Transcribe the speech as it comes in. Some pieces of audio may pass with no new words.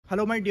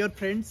Hello my dear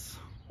friends,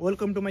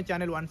 welcome to my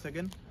channel once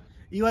again.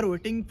 You are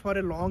waiting for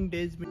a long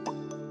days.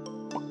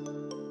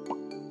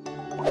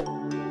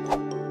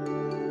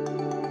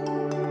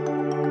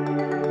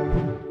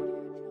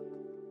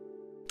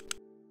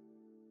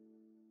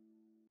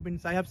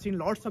 Means I have seen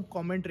lots of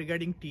comment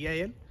regarding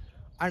TIL,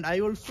 and I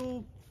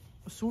also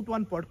shoot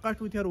one podcast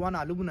with your one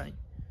alumni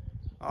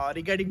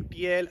regarding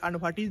TIL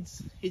and what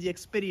is his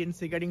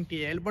experience regarding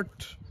TIL, but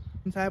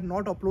since I have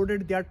not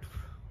uploaded that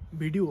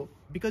video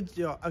because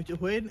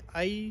when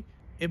I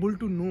able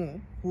to know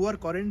who are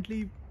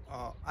currently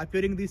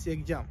appearing this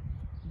exam,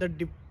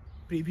 the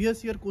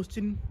previous year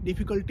question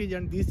difficulties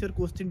and this year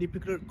question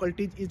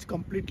difficulties is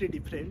completely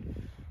different.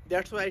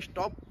 That's why I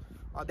stopped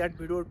that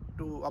video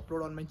to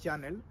upload on my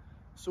channel.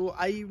 So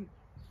I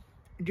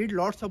did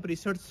lots of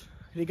research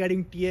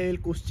regarding TIL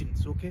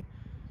questions. Okay,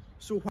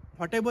 so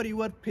whatever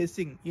you are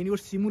facing in your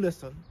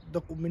simulation,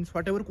 means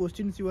whatever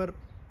questions you are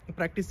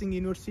practicing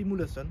in your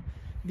simulation,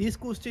 this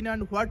question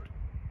and what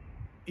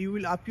you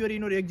will appear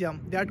in your exam,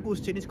 that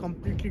question is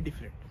completely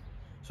different.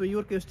 So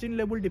your question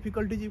level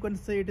difficulties, you can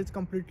say it is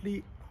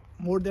completely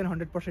more than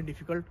 100%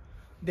 difficult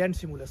than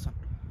simulation.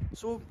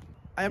 So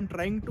I am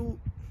trying to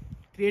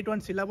create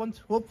one syllabus.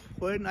 Hope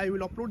when I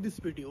will upload this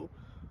video,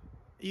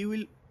 you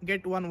will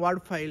get one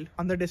word file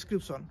on the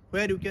description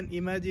where you can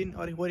imagine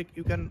or where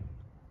you can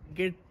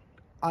get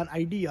an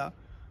idea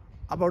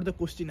about the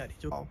questionnaire.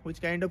 So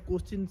which kind of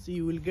questions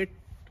you will get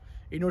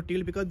in your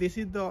TIL, because this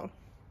is the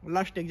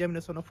last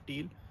examination of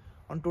TIL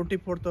on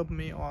 24th of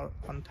May or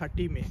on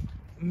 30 May.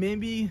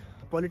 Maybe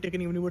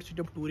Polytechnic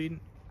University of Turin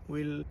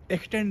will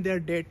extend their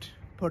date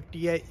for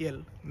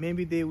TIL.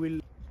 Maybe they will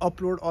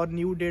upload or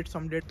new date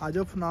some date as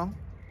of now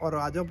or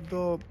as of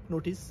the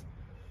notice.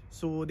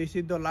 So this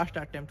is the last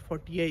attempt for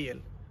TIL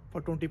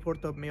for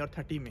 24th of May or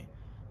 30 May.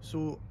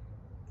 So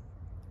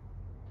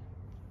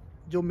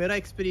जो मेरा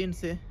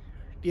experience है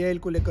TIL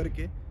को लेकर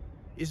के,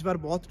 इस बार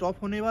बहुत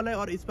tough होने वाला है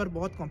और इस बार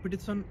बहुत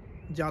कंपटीशन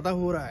ज़्यादा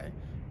हो रहा है.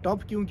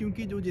 टफ क्यों?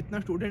 क्योंकि जो जितना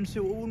स्टूडेंट्स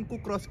है वो उनको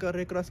क्रॉस कर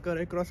रहे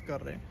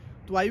हैं.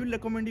 तो I will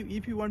recommend you,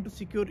 if you want to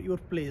secure your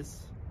place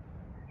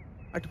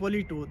at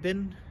POLITO,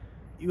 then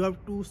you have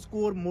to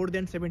score more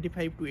than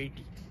 75 to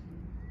 80.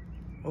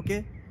 Okay,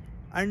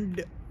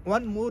 and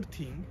one more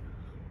thing,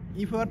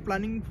 if you are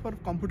planning for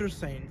computer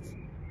science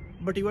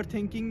but you are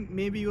thinking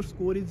maybe your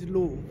score is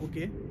low,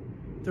 okay,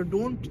 so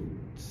don't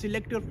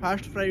select your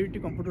first priority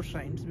computer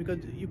science,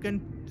 because you can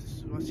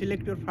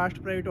select your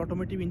first priority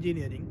automotive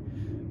engineering.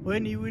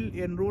 When you will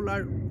enroll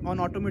on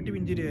automotive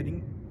engineering,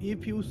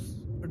 if you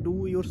do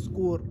your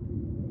score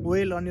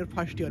well on your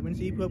first year,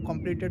 means if you have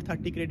completed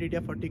 30 credit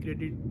or 40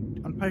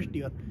 credit on first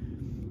year,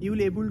 you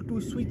will able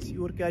to switch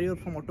your career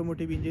from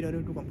automotive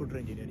engineering to computer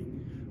engineering,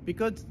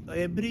 because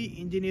every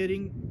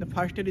engineering the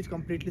first year is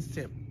completely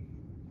same.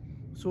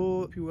 So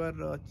if you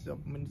are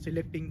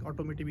selecting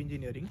automotive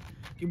engineering,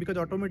 because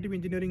automotive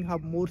engineering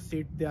have more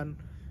seat than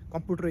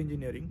computer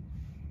engineering,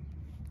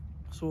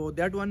 so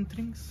that one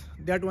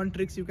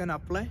tricks you can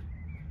apply.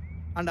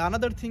 And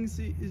another thing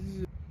is,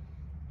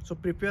 so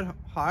prepare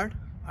hard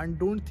and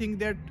don't think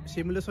that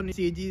simulation is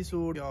easy,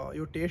 so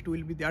your test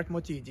will be that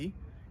much easy.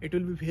 It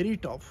will be very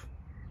tough,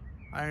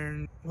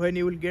 and when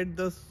you will get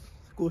the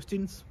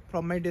questions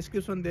from my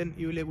description, then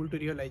you will able to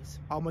realize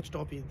how much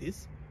tough is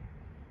this.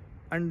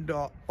 And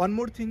one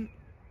more thing,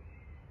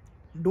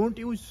 don't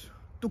use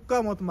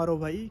तुक्का मत मारो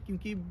भाई,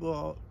 क्योंकि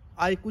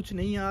आए कुछ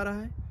नहीं आ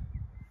रहा है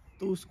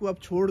तो उसको आप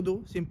छोड़ दो.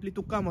 सिंपली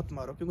तुक्का मत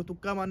मारो, क्योंकि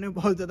तुक्का मारने में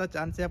बहुत ज़्यादा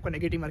चांस है आपका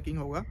नेगेटिव मार्किंग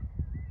होगा,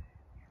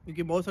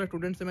 क्योंकि बहुत सारे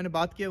स्टूडेंट्स से मैंने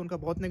बात किया, उनका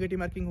बहुत नेगेटिव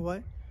मार्किंग हुआ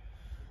है.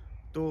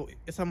 तो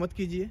ऐसा मत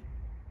कीजिए.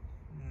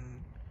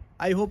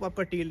 आई होप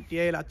आपका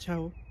TIL अच्छा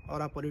हो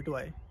और आप POLITO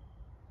आए,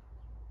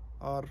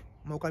 और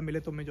मौका मिले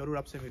तो मैं ज़रूर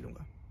आपसे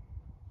मिलूँगा.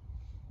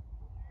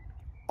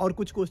 और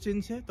कुछ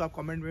क्वेश्चंस है तो आप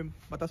कमेंट में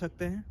बता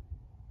सकते हैं,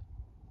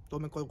 तो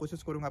मैं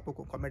कोशिश करूँगा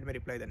आपको कमेंट में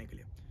रिप्लाई देने के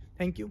लिए.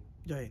 Thank you.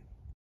 जय हिंद.